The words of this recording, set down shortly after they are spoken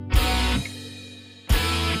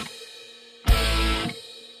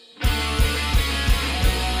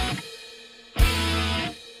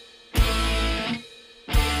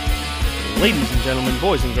Ladies and gentlemen,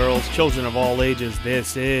 boys and girls, children of all ages,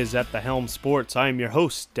 this is At the Helm Sports. I am your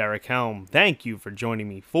host, Derek Helm. Thank you for joining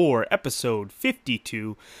me for episode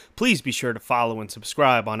 52. Please be sure to follow and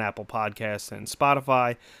subscribe on Apple Podcasts and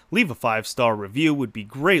Spotify. Leave a 5-star review would be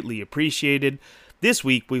greatly appreciated. This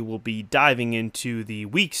week we will be diving into the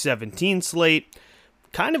Week 17 slate.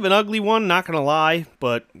 Kind of an ugly one, not going to lie,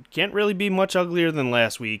 but can't really be much uglier than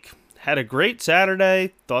last week. Had a great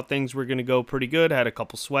Saturday, thought things were going to go pretty good, had a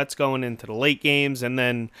couple sweats going into the late games, and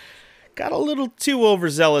then got a little too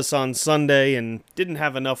overzealous on Sunday and didn't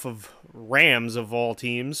have enough of Rams of all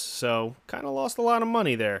teams, so kind of lost a lot of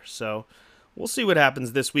money there. So we'll see what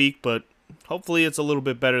happens this week, but hopefully it's a little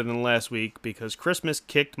bit better than last week because Christmas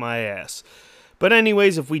kicked my ass. But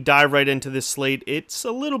anyways, if we dive right into this slate, it's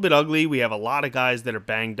a little bit ugly. We have a lot of guys that are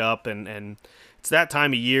banged up, and it's that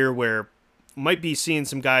time of year where might be seeing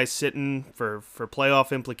some guys sitting for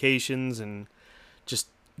playoff implications and just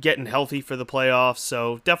getting healthy for the playoffs.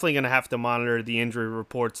 So definitely going to have to monitor the injury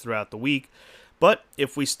reports throughout the week. But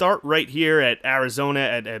if we start right here at Arizona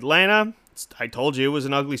at Atlanta, I told you it was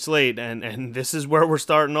an ugly slate, and this is where we're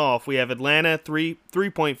starting off. We have Atlanta,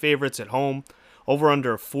 three-point favorites at home, over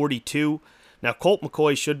under 42. Now, Colt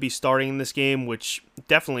McCoy should be starting in this game, which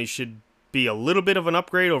definitely should be a little bit of an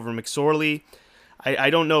upgrade over McSorley.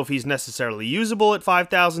 I don't know if he's necessarily usable at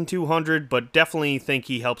 5,200, but definitely think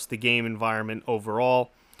he helps the game environment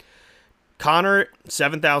overall. Connor,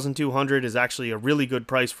 7,200 is actually a really good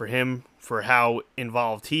price for him for how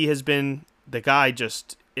involved he has been. The guy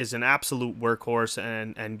just is an absolute workhorse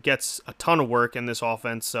and gets a ton of work in this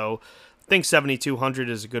offense, so I think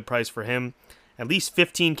 7,200 is a good price for him. At least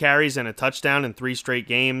 15 carries and a touchdown in 3 straight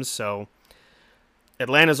games, so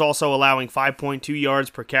Atlanta's also allowing 5.2 yards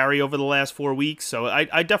per carry over the last 4 weeks, so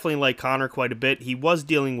I definitely like Connor quite a bit. He was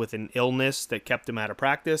dealing with an illness that kept him out of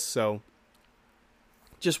practice, so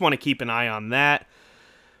just want to keep an eye on that.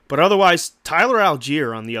 But otherwise, Tyler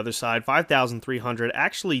Algier on the other side, 5,300.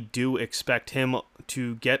 Actually do expect him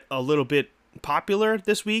to get a little bit popular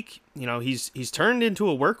this week. You know, he's turned into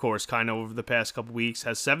a workhorse kind of over the past couple weeks,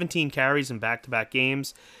 has 17 carries in back-to-back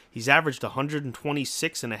games. He's averaged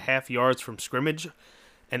 126.5 yards from scrimmage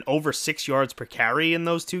and over 6 yards per carry in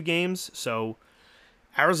those 2 games. So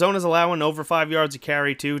Arizona's allowing over 5 yards a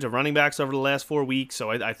carry, too, to running backs over the last 4 weeks.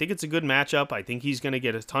 So I think it's a good matchup. I think he's going to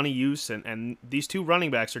get a ton of use, and these 2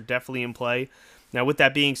 running backs are definitely in play. Now, with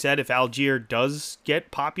that being said, if Algier does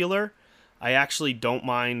get popular, I actually don't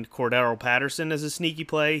mind Cordero Patterson as a sneaky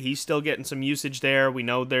play. He's still getting some usage there. We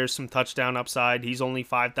know there's some touchdown upside. He's only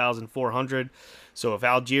 5,400. So if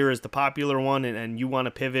Algier is the popular one and you want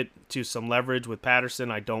to pivot to some leverage with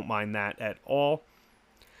Patterson, I don't mind that at all.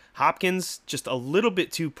 Hopkins, just a little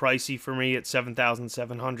bit too pricey for me at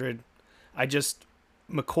 7,700.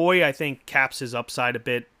 McCoy, I think, caps his upside a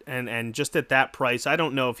bit. And just at that price, I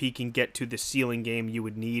don't know if he can get to the ceiling game you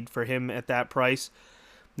would need for him at that price.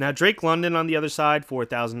 Now, Drake London on the other side,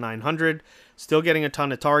 4,900, still getting a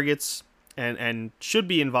ton of targets and should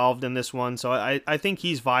be involved in this one. So I think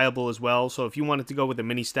he's viable as well. So if you wanted to go with a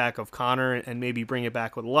mini stack of Connor and maybe bring it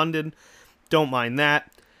back with London, don't mind that.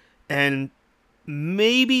 And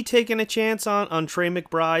maybe taking a chance on Trey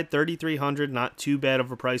McBride, 3,300, not too bad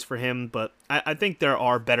of a price for him. But I think there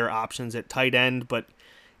are better options at tight end. But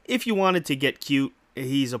if you wanted to get cute,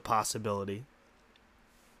 he's a possibility.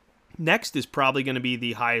 Next is probably going to be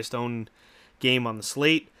the highest owned game on the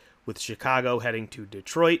slate with Chicago heading to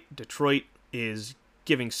Detroit. Detroit is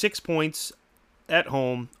giving 6 points at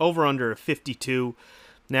home, over under 52.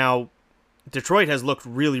 Now, Detroit has looked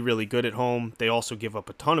really, really good at home. They also give up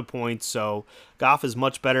a ton of points, so Goff is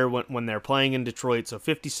much better when they're playing in Detroit. So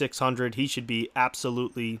 5,600, he should be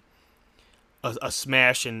absolutely a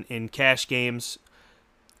smash in cash games.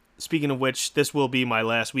 Speaking of which, this will be my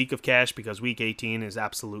last week of cash because week 18 is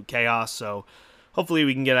absolute chaos. So hopefully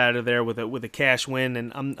we can get out of there with a cash win.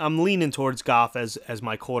 And I'm leaning towards Goff as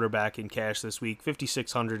my quarterback in cash this week.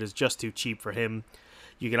 5,600 is just too cheap for him.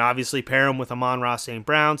 You can obviously pair him with Amon-Ra St.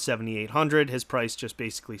 Brown, 7,800. His price just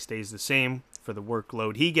basically stays the same for the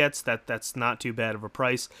workload he gets. That's not too bad of a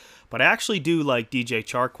price. But I actually do like DJ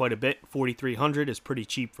Chark quite a bit. 4,300 is pretty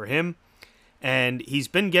cheap for him. And he's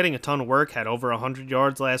been getting a ton of work, had over 100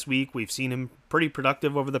 yards last week. We've seen him pretty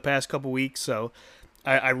productive over the past couple weeks, so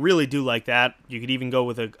I really do like that. You could even go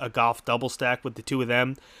with a Goff double stack with the 2 of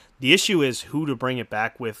them. The issue is who to bring it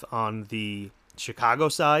back with on the Chicago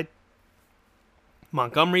side.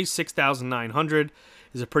 Montgomery, 6,900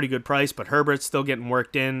 is a pretty good price, but Herbert's still getting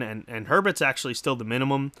worked in, and Herbert's actually still the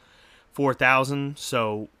minimum, 4,000.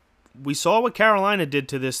 So we saw what Carolina did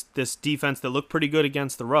to this defense that looked pretty good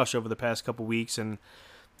against the rush over the past couple weeks, and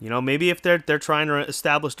Maybe if they're trying to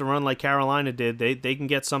establish the run like Carolina did, they can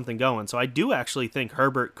get something going. So I do actually think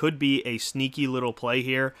Herbert could be a sneaky little play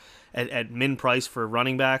here at min price for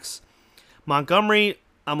running backs. Montgomery,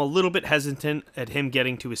 I'm a little bit hesitant at him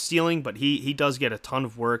getting to his ceiling, but he does get a ton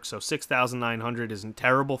of work, so 6,900 isn't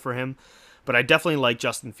terrible for him. But I definitely like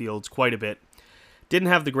Justin Fields quite a bit. Didn't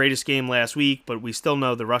have the greatest game last week, but we still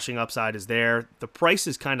know the rushing upside is there. The price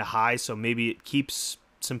is kind of high, so maybe it keeps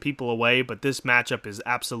some people away, but this matchup is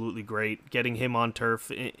absolutely great. Getting him on turf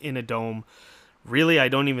in a dome. Really, I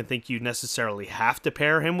don't even think you necessarily have to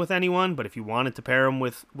pair him with anyone, but if you wanted to pair him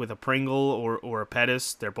with a Pringle or a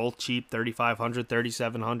Pettis, they're both cheap, 3,500,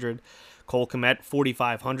 3,700. Cole Kmet,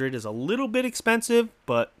 4,500 is a little bit expensive,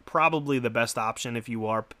 but probably the best option if you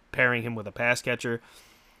are pairing him with a pass catcher.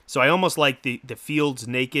 So I almost like the Fields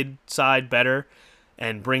naked side better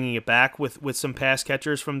and bringing it back with some pass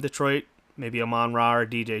catchers from Detroit, maybe Amon-Ra or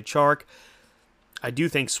DJ Chark. I do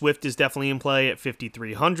think Swift is definitely in play at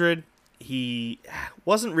 5,300. He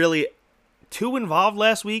wasn't really too involved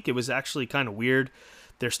last week. It was actually kind of weird.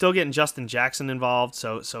 They're still getting Justin Jackson involved,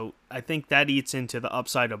 so I think that eats into the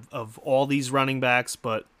upside of all these running backs,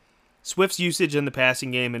 but Swift's usage in the passing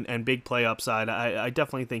game and big play upside, I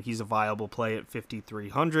definitely think he's a viable play at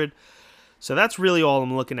 5,300. So that's really all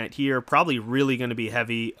I'm looking at here. Probably really going to be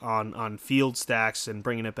heavy on field stacks and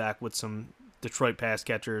bringing it back with some Detroit pass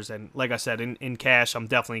catchers. And like I said, in cash, I'm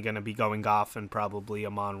definitely going to be going Goff and probably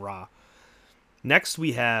Amon-Ra. Next,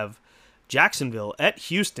 we have Jacksonville at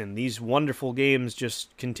Houston. These wonderful games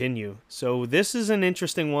just continue. So this is an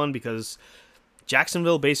interesting one because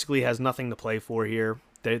Jacksonville basically has nothing to play for here.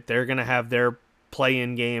 They're going to have their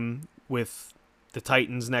play-in game with the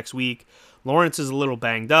Titans next week. Lawrence is a little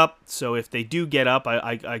banged up, so if they do get up,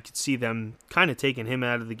 I could see them kind of taking him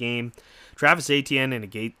out of the game. Travis Etienne in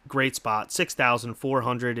a great spot.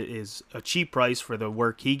 6,400 is a cheap price for the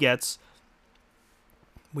work he gets.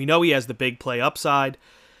 We know he has the big play upside.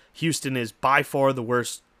 Houston is by far the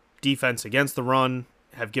worst defense against the run,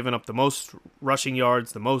 have given up the most rushing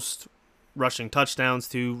yards, the most rushing touchdowns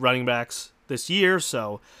to running backs this year,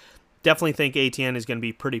 so definitely think Etienne is going to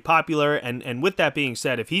be pretty popular, and with that being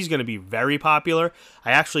said, if he's going to be very popular,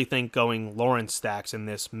 I actually think going Lawrence stacks in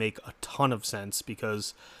this make a ton of sense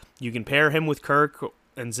because you can pair him with Kirk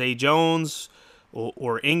and Zay Jones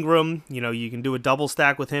or Ingram. You can do a double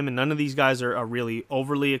stack with him, and none of these guys are really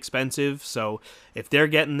overly expensive. So if they're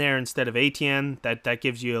getting there instead of Etienne, that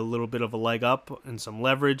gives you a little bit of a leg up and some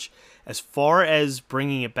leverage. As far as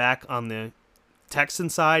bringing it back on the Texan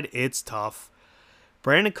side, it's tough.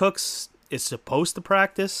 Brandon Cooks is supposed to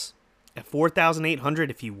practice at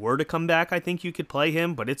 4,800. If he were to come back, I think you could play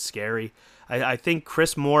him, but it's scary. I think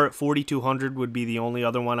Chris Moore at 4,200 would be the only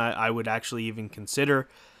other one I would actually even consider.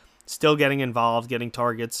 Still getting involved, getting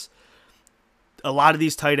targets. A lot of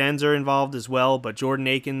these tight ends are involved as well, but Jordan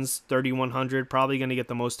Akins, 3,100, probably going to get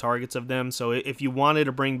the most targets of them. So if you wanted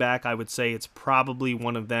to bring back, I would say it's probably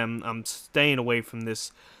one of them. I'm staying away from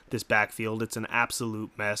this backfield. It's an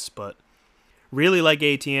absolute mess, but really like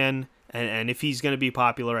Etienne, and if he's going to be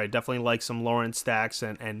popular, I definitely like some Lawrence stacks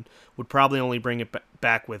and would probably only bring it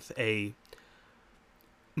back with a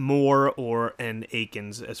Moore or an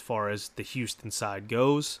Akins as far as the Houston side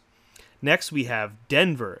goes. Next, we have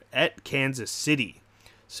Denver at Kansas City.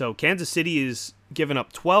 So Kansas City is giving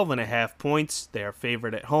up 12.5 points. They are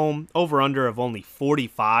favored at home. Over-under of only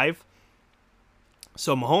 45.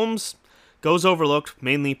 So Mahomes goes overlooked,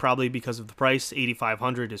 mainly probably because of the price.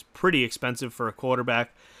 8,500 is pretty expensive for a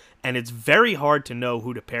quarterback, and it's very hard to know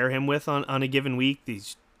who to pair him with on a given week.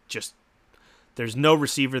 There's no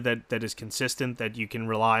receiver that is consistent that you can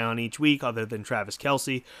rely on each week other than Travis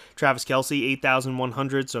Kelce. Travis Kelce,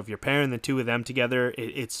 8,100, so if you're pairing the two of them together,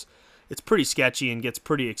 it's pretty sketchy and gets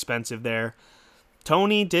pretty expensive there.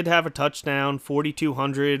 Tony did have a touchdown,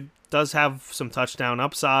 4,200, does have some touchdown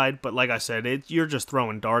upside, but like I said, you're just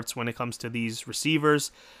throwing darts when it comes to these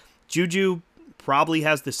receivers. Juju probably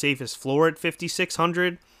has the safest floor at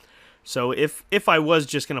 5,600, so if I was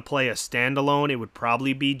just going to play a standalone, it would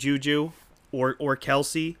probably be Juju or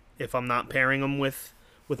Kelce if I'm not pairing them with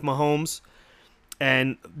Mahomes.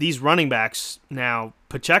 And these running backs, now,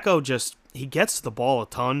 Pacheco he gets the ball a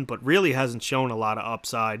ton, but really hasn't shown a lot of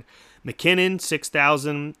upside. McKinnon,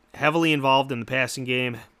 6,000, heavily involved in the passing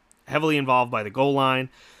game, heavily involved by the goal line,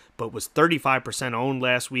 but was 35% owned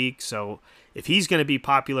last week. So if he's going to be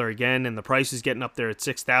popular again and the price is getting up there at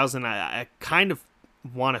 6,000, I kind of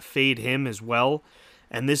want to fade him as well.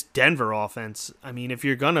 And this Denver offense, I mean, if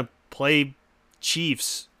you're going to play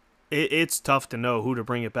Chiefs, it's tough to know who to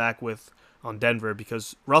bring it back with on Denver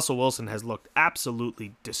because Russell Wilson has looked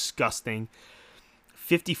absolutely disgusting.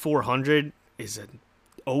 5,400 is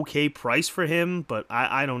okay price for him, but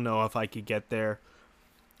I don't know if I could get there.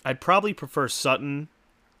 I'd probably prefer Sutton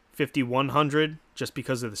 5,100 just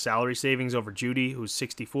because of the salary savings over Judy, who's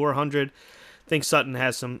 6,400. I think Sutton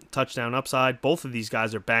has some touchdown upside. Both of these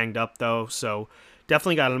guys are banged up though, so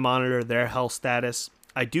definitely got to monitor their health status.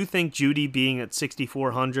 I do think Judy being at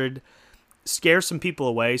 6,400 scares some people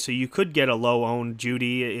away, so you could get a low-owned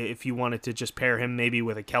Judy if you wanted to just pair him maybe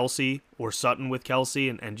with a Kelsey or Sutton with Kelsey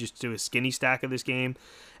and just do a skinny stack of this game.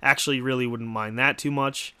 Actually, really wouldn't mind that too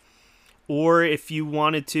much. Or if you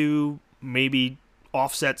wanted to maybe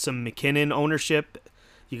offset some McKinnon ownership,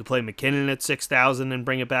 you could play McKinnon at 6,000 and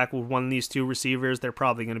bring it back with one of these two receivers. They're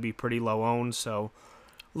probably going to be pretty low-owned, so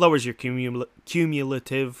lowers your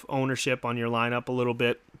cumulative ownership on your lineup a little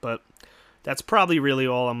bit, but that's probably really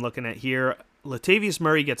all I'm looking at here. Latavius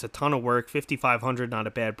Murray gets a ton of work, 5,500, not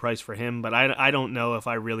a bad price for him, but I don't know if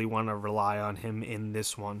I really want to rely on him in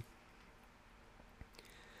this one.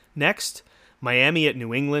 Next, Miami at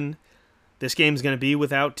New England. This game's going to be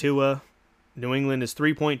without Tua. New England is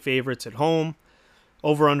 3-point favorites at home.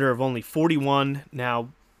 Over-under of only 41. Now,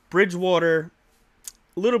 Bridgewater,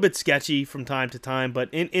 a little bit sketchy from time to time, but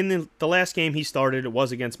in the last game he started, it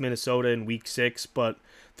was against Minnesota in Week 6, but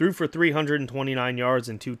threw for 329 yards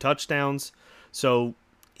and 2 touchdowns. So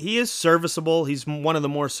he is serviceable. He's one of the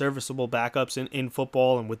more serviceable backups in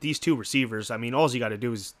football. And with these two receivers, I mean, all you got to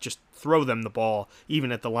do is just throw them the ball,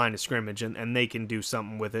 even at the line of scrimmage, and they can do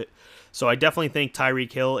something with it. So I definitely think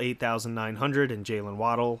Tyreek Hill, 8,900, and Jalen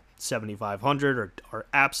Waddle, 7,500, are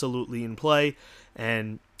absolutely in play.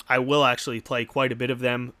 And I will actually play quite a bit of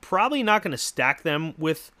them. Probably not going to stack them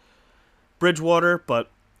with Bridgewater, but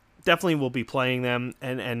definitely will be playing them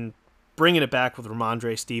and bringing it back with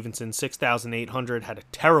Ramondre Stevenson, 6,800, had a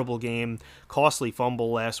terrible game, costly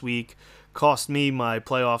fumble last week, cost me my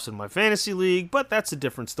playoffs in my fantasy league, but that's a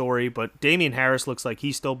different story. But Damian Harris looks like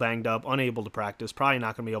he's still banged up, unable to practice, probably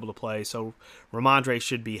not going to be able to play, so Ramondre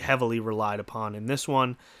should be heavily relied upon in this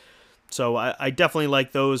one. So I definitely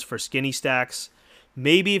like those for skinny stacks.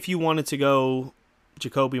 Maybe if you wanted to go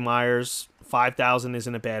Jacoby Myers, 5,000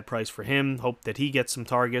 isn't a bad price for him. Hope that he gets some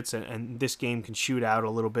targets and this game can shoot out a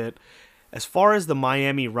little bit. As far as the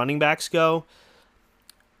Miami running backs go,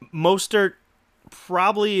 Mostert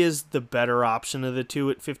probably is the better option of the two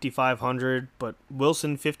at 5,500, but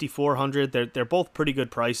Wilson 5,400. They're both pretty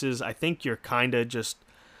good prices. I think you're kind of just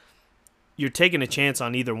you're taking a chance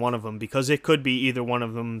on either one of them because it could be either one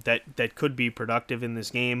of them that could be productive in this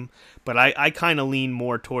game. But I kind of lean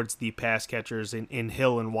more towards the pass catchers in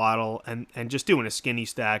Hill and Waddle and just doing a skinny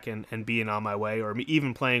stack and being on my way, or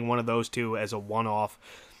even playing one of those two as a one-off,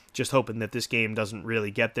 just hoping that this game doesn't really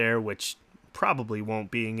get there, which probably won't,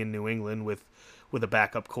 being in New England with a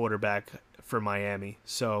backup quarterback for Miami.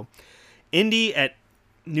 So Indy at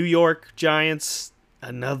New York Giants.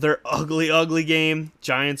 Another ugly game.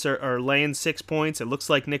 Giants are laying 6 points. It looks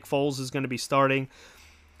like Nick Foles is going to be starting.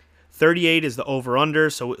 38 is the over-under,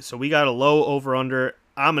 so we got a low over-under.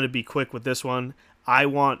 I'm going to be quick with this one. I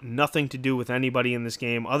want nothing to do with anybody in this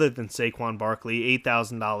game other than Saquon Barkley,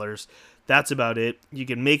 $8,000. That's about it. You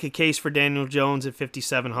can make a case for Daniel Jones at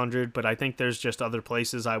 5,700, but I think there's just other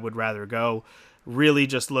places I would rather go. Really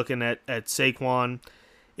just looking at Saquon.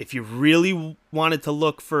 If you really wanted to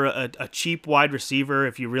look for a cheap wide receiver,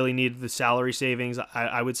 if you really needed the salary savings,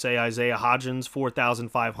 I would say Isaiah Hodgins,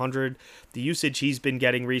 4,500. The usage he's been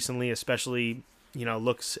getting recently, especially,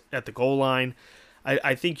 looks at the goal line,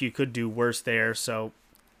 I think you could do worse there. So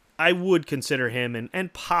I would consider him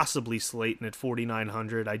and possibly Slayton at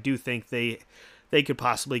 4,900. I do think they could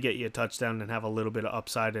possibly get you a touchdown and have a little bit of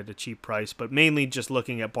upside at a cheap price, but mainly just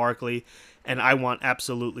looking at Barkley, and I want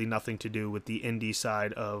absolutely nothing to do with the Indy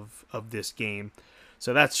side of this game.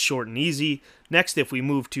 So that's short and easy. Next, if we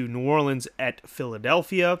move to New Orleans at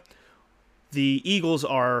Philadelphia, the Eagles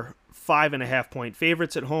are 5.5-point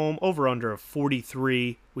favorites at home, over under of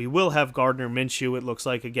 43. We will have Gardner Minshew, it looks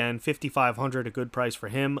like, again, 5,500, a good price for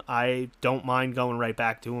him. I don't mind going right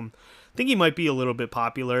back to him. I think he might be a little bit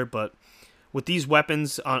popular, but with these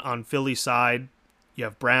weapons on Philly's side, you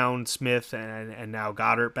have Brown, Smith, and now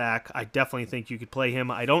Goddard back. I definitely think you could play him.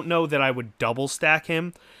 I don't know that I would double stack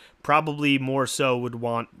him. Probably more so would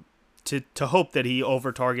want to hope that he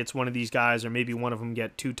over targets one of these guys, or maybe one of them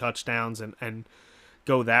get 2 touchdowns and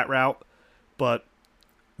go that route. But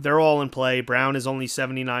they're all in play. Brown is only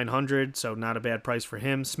 7,900, so not a bad price for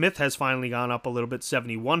him. Smith has finally gone up a little bit,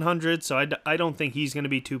 7,100, so I don't think he's going to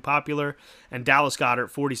be too popular. And Dallas Goedert,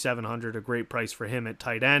 4,700, a great price for him at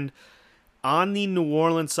tight end. On the New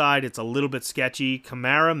Orleans side, it's a little bit sketchy.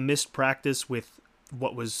 Kamara missed practice with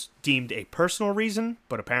what was deemed a personal reason,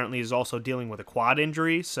 but apparently is also dealing with a quad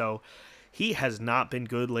injury, so he has not been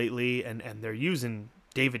good lately, and they're using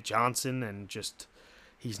David Johnson, and just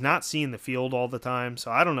he's not seeing the field all the time.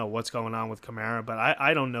 So I don't know what's going on with Kamara, but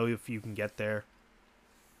I don't know if you can get there.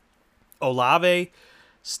 Olave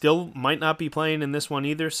still might not be playing in this one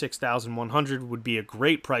either. 6,100 would be a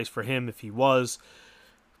great price for him if he was.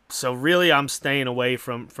 So really, I'm staying away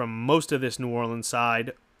from most of this New Orleans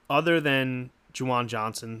side, other than Juwan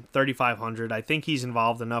Johnson, 3,500. I think he's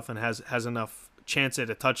involved enough and has enough chance at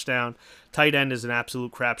a touchdown. Tight end is an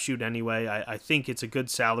absolute crapshoot anyway. I think it's a good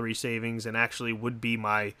salary savings and actually would be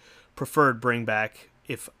my preferred bring back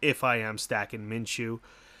if I am stacking Minshew.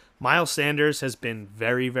 Miles Sanders has been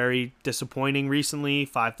very, very disappointing recently,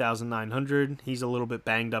 5,900. He's a little bit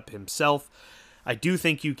banged up himself. I do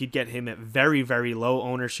think you could get him at very, very low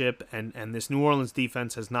ownership, and this New Orleans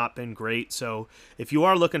defense has not been great. So if you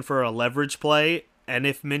are looking for a leverage play, and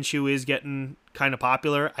if Minshew is getting kind of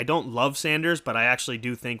popular, I don't love Sanders, but I actually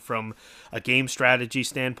do think from a game strategy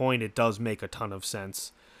standpoint, it does make a ton of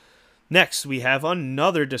sense. Next, we have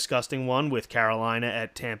another disgusting one with Carolina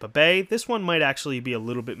at Tampa Bay. This one might actually be a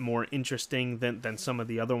little bit more interesting than some of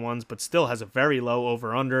the other ones, but still has a very low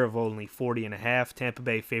over-under of only 40.5. Tampa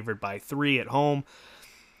Bay favored by 3 at home.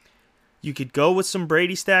 You could go with some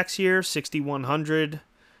Brady stacks here, 6,100.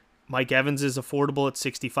 Mike Evans is affordable at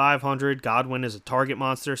 6,500. Godwin is a target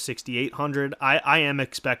monster, 6,800. I am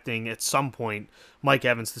expecting at some point Mike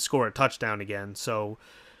Evans to score a touchdown again, so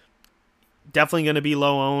definitely going to be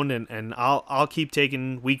low owned, and I'll keep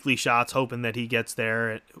taking weekly shots hoping that he gets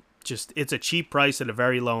there. It's a cheap price at a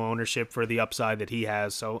very low ownership for the upside that he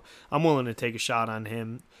has, so I'm willing to take a shot on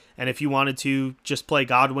him. And if you wanted to just play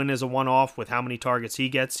Godwin as a one-off with how many targets he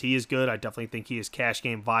gets, he is good. I definitely think he is cash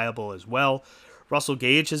game viable as well. Russell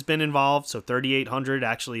Gage has been involved, so 3,800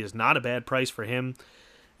 actually is not a bad price for him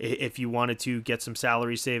if you wanted to get some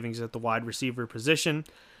salary savings at the wide receiver position.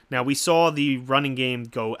 Now, we saw the running game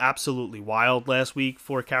go absolutely wild last week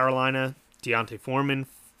for Carolina. Deontay Foreman,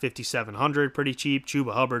 5,700, pretty cheap.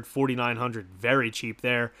 Chuba Hubbard, 4,900, very cheap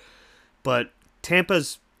there. But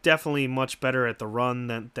Tampa's definitely much better at the run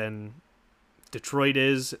than Detroit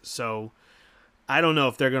is, so I don't know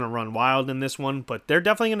if they're going to run wild in this one, but they're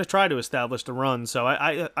definitely going to try to establish the run. So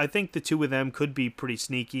I think the two of them could be pretty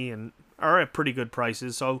sneaky and are at pretty good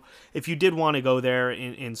prices. So if you did want to go there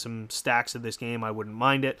in some stacks of this game, I wouldn't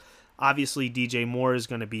mind it. Obviously, DJ Moore is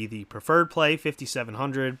going to be the preferred play,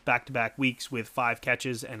 5,700, back-to-back weeks with 5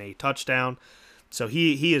 catches and a touchdown. So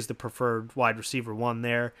he is the preferred wide receiver one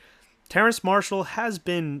there. Terrace Marshall has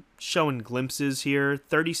been showing glimpses here.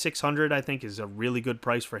 3,600, I think, is a really good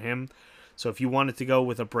price for him. So if you wanted to go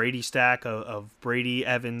with a Brady stack of Brady,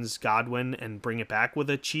 Evans, Godwin, and bring it back with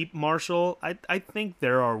a cheap Marshall, I think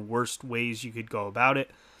there are worse ways you could go about it.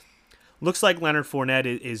 Looks like Leonard Fournette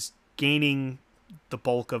is gaining the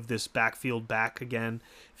bulk of this backfield back again.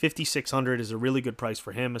 5,600 is a really good price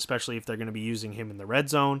for him, especially if they're going to be using him in the red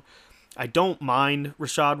zone. I don't mind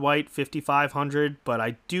Rachaad White, 5,500, but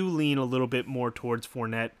I do lean a little bit more towards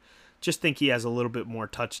Fournette. Just think he has a little bit more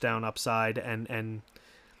touchdown upside, and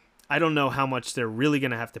I don't know how much they're really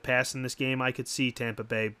going to have to pass in this game. I could see Tampa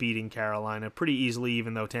Bay beating Carolina pretty easily,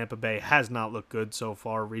 even though Tampa Bay has not looked good so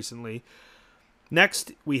far recently.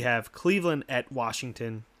 Next, we have Cleveland at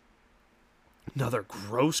Washington. Another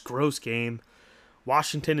gross game.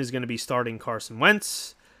 Washington is going to be starting Carson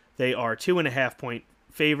Wentz. They are 2.5-point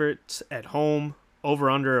favorites at home.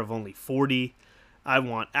 Over-under of only 40. I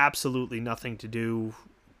want absolutely nothing to do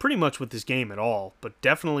pretty much with this game at all, but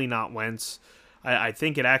definitely not Wentz. I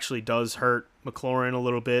think it actually does hurt McLaurin a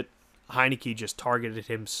little bit. Heineke just targeted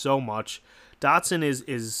him so much. Dotson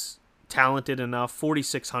is talented enough,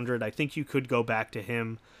 4,600. I think you could go back to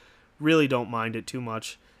him. Really don't mind it too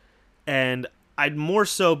much. And I'd more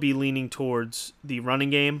so be leaning towards the running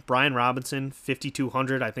game. Brian Robinson,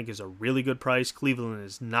 5,200, I think is a really good price. Cleveland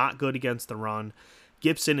is not good against the run.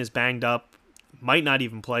 Gibson is banged up. Might not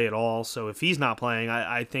even play at all, so if he's not playing,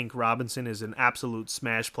 I think Robinson is an absolute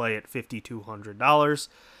smash play at $5,200.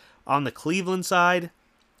 On the Cleveland side,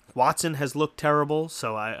 Watson has looked terrible,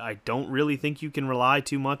 so I don't really think you can rely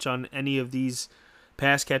too much on any of these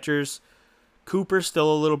pass catchers. Cooper's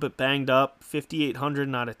still a little bit banged up, $5,800,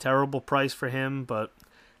 not a terrible price for him, but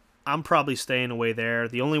I'm probably staying away there.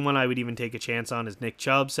 The only one I would even take a chance on is Nick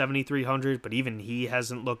Chubb, 7,300, but even he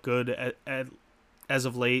hasn't looked good as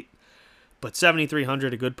of late. But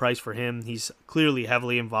 7,300, a good price for him. He's clearly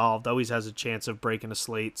heavily involved, always has a chance of breaking a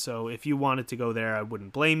slate. So if you wanted to go there, I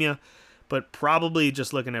wouldn't blame you. But probably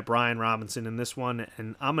just looking at Brian Robinson in this one,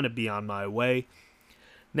 and I'm going to be on my way.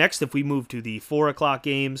 Next, if we move to the 4 o'clock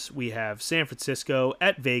games, we have San Francisco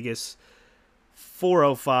at Vegas,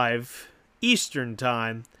 4:05 Eastern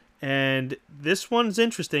Time. And this one's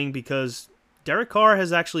interesting because Derek Carr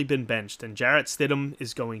has actually been benched, and Jarrett Stidham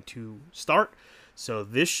is going to start. So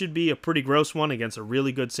this should be a pretty gross one against a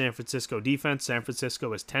really good San Francisco defense. San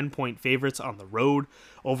Francisco is 10-point favorites on the road,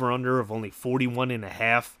 over-under of only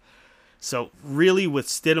 41.5. So really with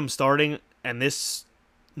Stidham starting and this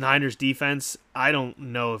Niners defense, I don't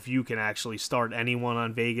know if you can actually start anyone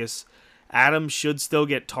on Vegas. Adams should still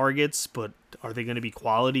get targets, but are they going to be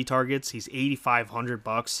quality targets? He's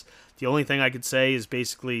 $8,500. The only thing I could say is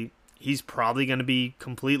basically he's probably going to be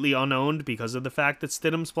completely unowned because of the fact that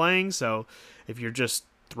Stidham's playing. So if you're just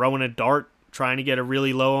throwing a dart trying to get a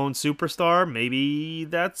really low-owned superstar, maybe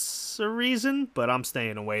that's a reason, but I'm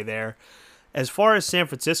staying away there. As far as San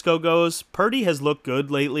Francisco goes, Purdy has looked good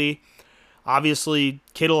lately. Obviously,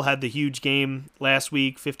 Kittle had the huge game last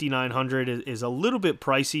week. 5,900 is a little bit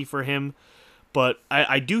pricey for him, but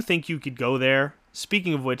I do think you could go there.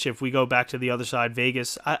 Speaking of which, if we go back to the other side,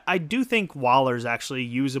 Vegas, I do think Waller's actually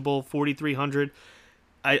usable, 4,300.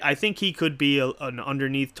 I think he could be an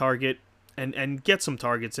underneath target and get some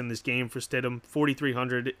targets in this game for Stidham.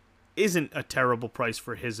 4,300 isn't a terrible price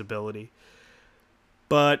for his ability.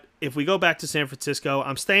 But if we go back to San Francisco,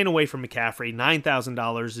 I'm staying away from McCaffrey.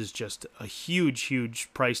 $9,000 is just a huge,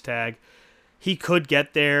 huge price tag. He could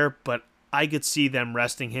get there, but I could see them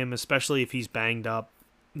resting him, especially if he's banged up.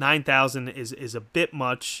 9,000 is a bit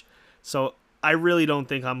much, so I really don't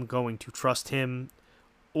think I'm going to trust him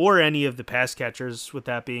or any of the pass catchers. With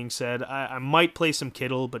that being said, I might play some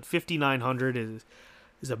Kittle, but 5,900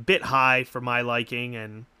 is a bit high for my liking,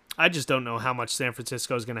 and I just don't know how much San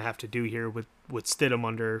Francisco is going to have to do here with Stidham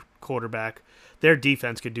under quarterback. Their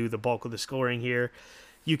defense could do the bulk of the scoring here.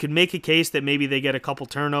 You could make a case that maybe they get a couple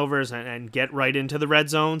turnovers and get right into the red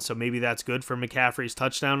zone, so maybe that's good for McCaffrey's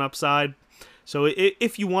touchdown upside. So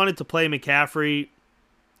if you wanted to play McCaffrey,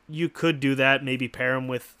 you could do that, maybe pair him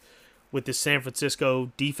with the San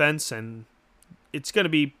Francisco defense, and it's going to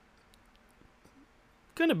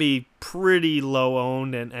be pretty low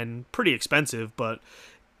owned and pretty expensive, but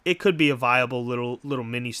it could be a viable little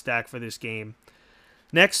mini stack for this game.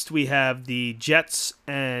 Next, we have the Jets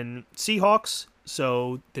and Seahawks.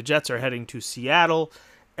 So the Jets are heading to Seattle,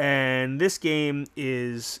 and this game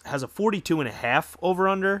has a 42.5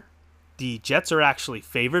 over-under. The Jets are actually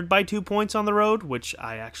favored by 2 points on the road, which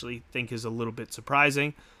I actually think is a little bit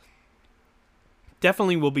surprising.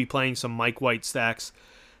 Definitely will be playing some Mike White stacks.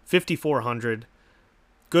 5,400.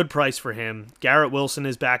 Good price for him. Garrett Wilson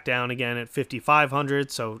is back down again at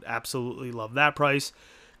 5,500, so absolutely love that price.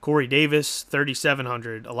 Corey Davis,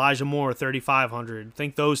 3,700. Elijah Moore, 3,500. I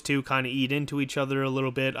think those two kind of eat into each other a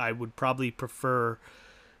little bit. I would probably prefer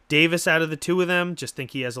Davis out of the two of them. Just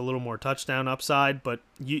think he has a little more touchdown upside, but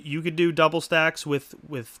you could do double stacks with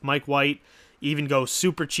Mike White. Even go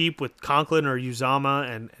super cheap with Conklin or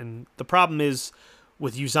Uzama, and the problem is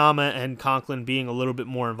with Uzama and Conklin being a little bit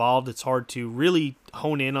more involved, it's hard to really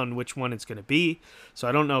hone in on which one it's going to be. So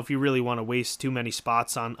I don't know if you really want to waste too many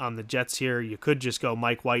spots on the Jets here. You could just go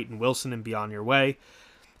Mike White and Wilson and be on your way.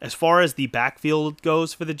 As far as the backfield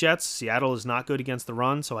goes for the Jets, Seattle is not good against the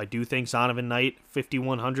run, so I do think Zonovan Knight,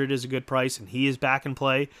 5,100 is a good price, and he is back in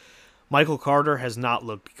play. Michael Carter has not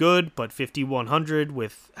looked good, but 5,100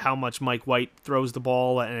 with how much Mike White throws the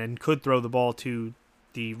ball and could throw the ball to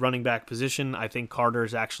the running back position, I think Carter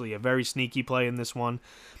is actually a very sneaky play in this one.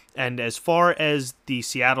 And as far as the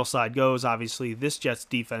Seattle side goes, obviously this Jets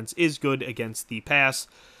defense is good against the pass.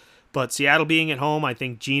 But Seattle being at home, I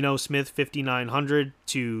think Geno Smith 5,900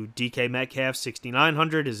 to DK Metcalf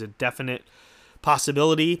 6,900 is a definite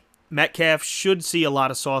possibility. Metcalf should see a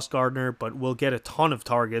lot of Sauce Gardner, but will get a ton of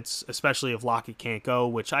targets, especially if Lockett can't go,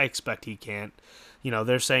 which I expect he can't.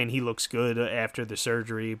 They're saying he looks good after the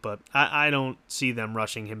surgery, but I don't see them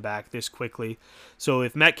rushing him back this quickly. So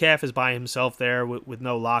if Metcalf is by himself there with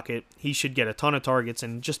no Lockett, he should get a ton of targets,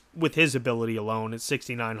 and just with his ability alone at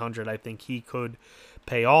 6,900, I think he could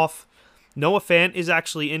pay off. Noah Fant is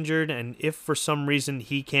actually injured, and if for some reason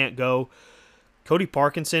he can't go, Cody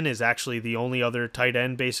Parkinson is actually the only other tight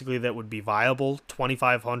end basically that would be viable,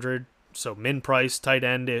 2,500. So min price tight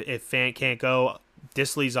end if Fant can't go.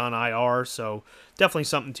 Disley's on IR, so definitely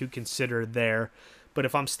something to consider there. But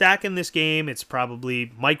if I'm stacking this game, it's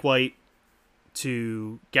probably Mike White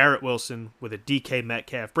to Garrett Wilson with a DK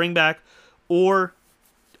Metcalf bringback, or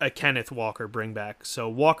a Kenneth Walker bringback. So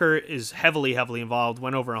Walker is heavily involved,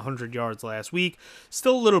 went over 100 yards last week.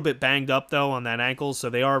 Still a little bit banged up, though, on that ankle, so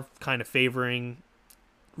they are kind of favoring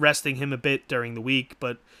resting him a bit during the week,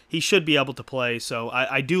 but he should be able to play. So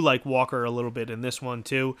I do like Walker a little bit in this one,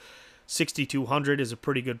 too. 6,200 is a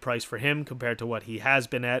pretty good price for him compared to what he has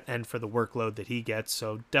been at and for the workload that he gets,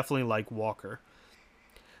 so definitely like Walker.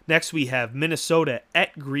 Next, we have Minnesota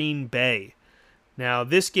at Green Bay. Now,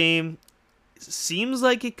 this game seems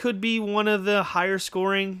like it could be one of the higher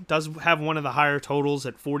scoring, does have one of the higher totals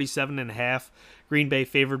at 47.5. Green Bay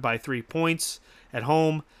favored by 3 points at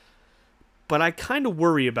home. But I kind of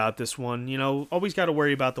worry about this one. Always got to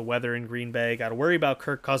worry about the weather in Green Bay. Got to worry about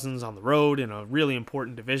Kirk Cousins on the road in a really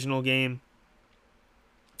important divisional game.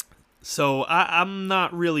 So I'm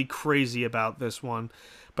not really crazy about this one.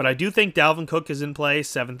 But I do think Dalvin Cook is in play,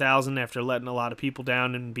 7,000 after letting a lot of people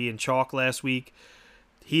down and being chalk last week.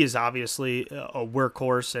 He is obviously a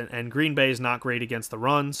workhorse, and Green Bay is not great against the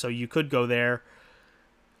run, so you could go there.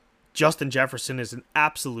 Justin Jefferson is an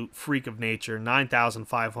absolute freak of nature,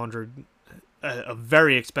 9,500, a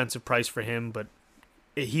very expensive price for him, but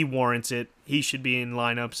he warrants it. He should be in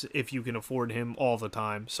lineups if you can afford him all the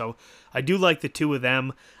time. So I do like the two of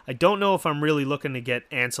them. I don't know if I'm really looking to get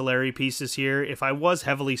ancillary pieces here. If I was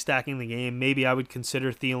heavily stacking the game, maybe I would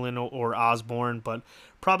consider Thielen or Osborne, but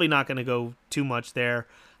probably not going to go too much there.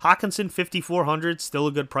 Hawkinson, 5,400, still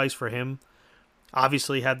a good price for him.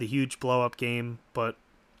 Obviously had the huge blow-up game, but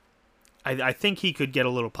I think he could get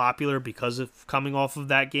a little popular because of coming off of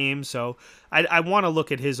that game. So I want to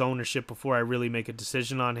look at his ownership before I really make a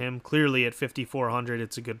decision on him. Clearly at 5,400,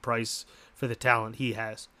 it's a good price for the talent he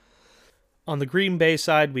has. On the Green Bay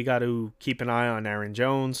side, we got to keep an eye on Aaron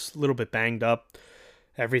Jones. A little bit banged up.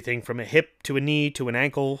 Everything from a hip to a knee to an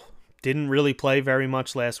ankle. Didn't really play very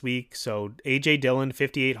much last week, so A.J. Dillon,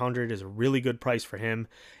 5,800 is a really good price for him.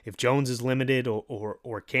 If Jones is limited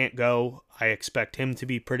or can't go, I expect him to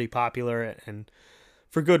be pretty popular, and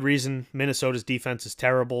for good reason. Minnesota's defense is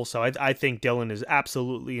terrible, so I think Dillon is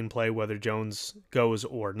absolutely in play whether Jones goes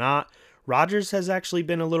or not. Rodgers has actually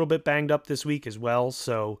been a little bit banged up this week as well,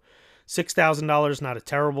 so $6,000, not a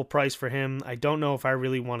terrible price for him. I don't know if I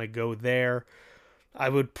really want to go there. I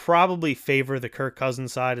would probably favor the Kirk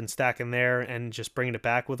Cousins side and stack in there and just bringing it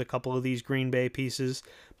back with a couple of these Green Bay pieces.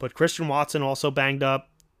 But Christian Watson also banged up.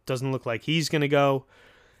 Doesn't look like he's going to go.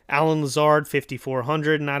 Alan Lazard,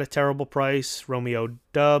 5,400, not a terrible price. Romeo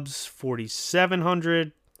Doubs,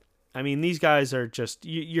 4,700. I mean, these guys are just,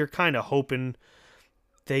 you're kind of hoping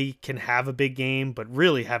they can have a big game, but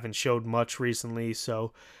really haven't showed much recently.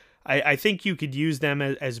 So I think you could use them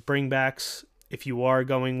as bringbacks if you are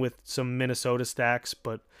going with some Minnesota stacks,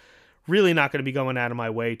 but really not going to be going out of my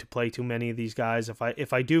way to play too many of these guys.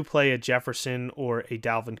 If I do play a Jefferson or a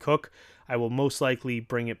Dalvin Cook, I will most likely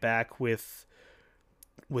bring it back with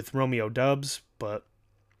Romeo Doubs, but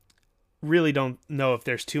really don't know if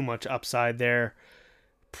there's too much upside there.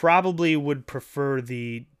 Probably would prefer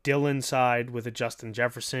the Dillon side with a Justin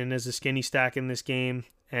Jefferson as a skinny stack in this game,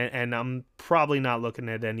 and I'm probably not looking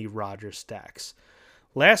at any Rodgers stacks.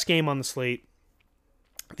 Last game on the slate,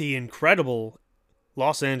 the incredible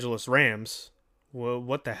Los Angeles Rams. Well,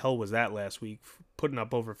 what the hell was that last week? Putting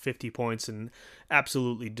up over 50 points and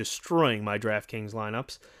absolutely destroying my Draftkings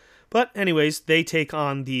lineups. But anyways, they take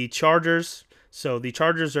on the Chargers. So the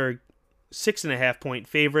Chargers are 6.5 point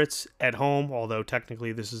favorites at home, although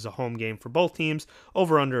technically this is a home game for both teams.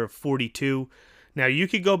 Over under of 42. Now you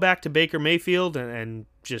could go back to Baker Mayfield and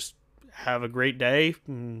just have a great day.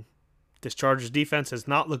 This Chargers defense has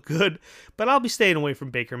not looked good, but I'll be staying away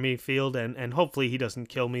from Baker Mayfield, and hopefully he doesn't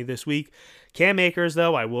kill me this week. Cam Akers,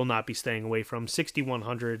 though, I will not be staying away from.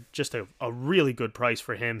 6,100, just a really good price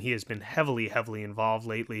for him. He has been heavily involved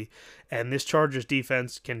lately, and this Chargers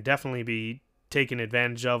defense can definitely be taken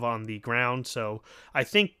advantage of on the ground, so I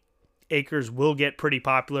think Akers will get pretty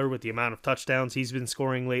popular with the amount of touchdowns he's been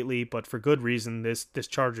scoring lately, but for good reason. This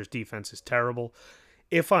Chargers defense is terrible.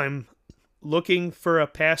 If I'm looking for a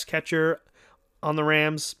pass catcher on the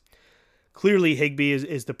Rams, clearly Higbee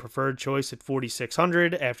is the preferred choice at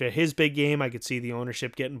 4,600. After his big game, I could see the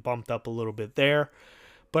ownership getting bumped up a little bit there.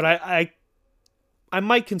 But I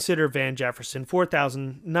might consider Van Jefferson,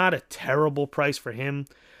 4,000, not a terrible price for him.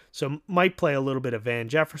 So might play a little bit of Van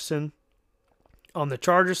Jefferson. On the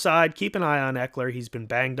Chargers side, keep an eye on Eckler. He's been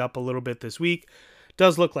banged up a little bit this week.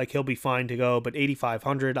 Does look like he'll be fine to go, but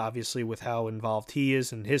 8,500, obviously, with how involved he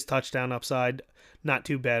is and his touchdown upside, not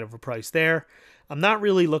too bad of a price there. I'm not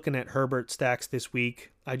really looking at Herbert stacks this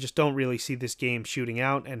week. I just don't really see this game shooting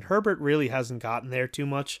out, and Herbert really hasn't gotten there too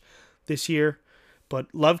much this year. But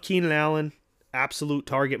love Keenan Allen, absolute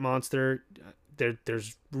target monster.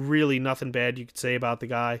 There's really nothing bad you could say about the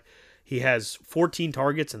guy. He has 14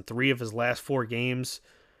 targets in 3 of his last 4 games.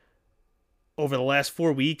 Over the last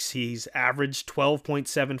 4 weeks, he's averaged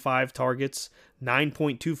 12.75 targets,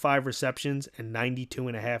 9.25 receptions, and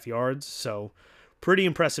 92.5 yards. So pretty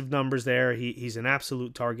impressive numbers there. He's an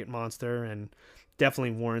absolute target monster and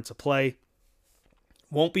definitely warrants a play.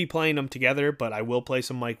 Won't be playing them together, but I will play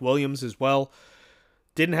some Mike Williams as well.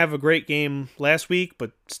 Didn't have a great game last week,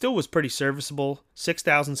 but still was pretty serviceable.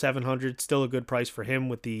 6,700, still a good price for him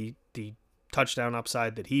with the touchdown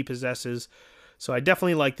upside that he possesses. So I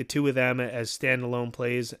definitely like the two of them as standalone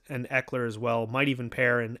plays, and Eckler as well. Might even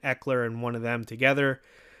pair an Eckler and one of them together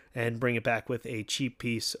and bring it back with a cheap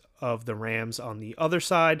piece of the Rams on the other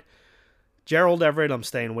side. Gerald Everett, I'm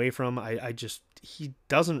staying away from. He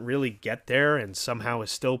doesn't really get there and somehow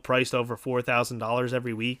is still priced over $4,000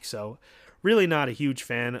 every week. So really not a huge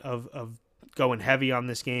fan of going heavy on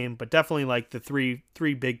this game, but definitely like the three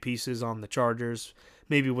big pieces on the Chargers,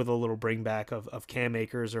 maybe with a little bring back of Cam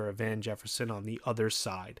Akers or a Van Jefferson on the other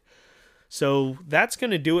side. So that's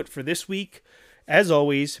going to do it for this week. As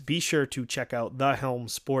always, be sure to check out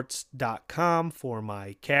thehelmsports.com for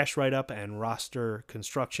my cash write-up and roster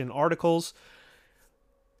construction articles.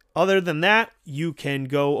 Other than that, you can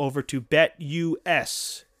go over to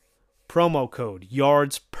BetUS, promo code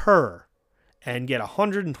YardsPer, and get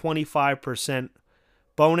 125%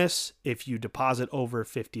 bonus if you deposit over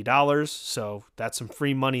 $50. So that's some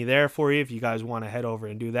free money there for you if you guys want to head over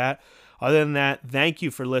and do that. Other than that, thank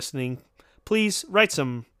you for listening. Please write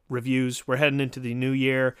some reviews. We're heading into the new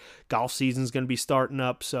year. Golf season's going to be starting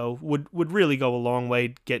up, so would really go a long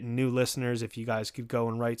way getting new listeners if you guys could go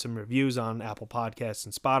and write some reviews on Apple Podcasts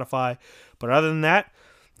and Spotify. But other than that,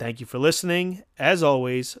 thank you for listening. As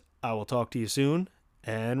always, I will talk to you soon,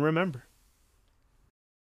 and remember,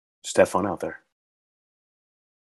 just have fun out there.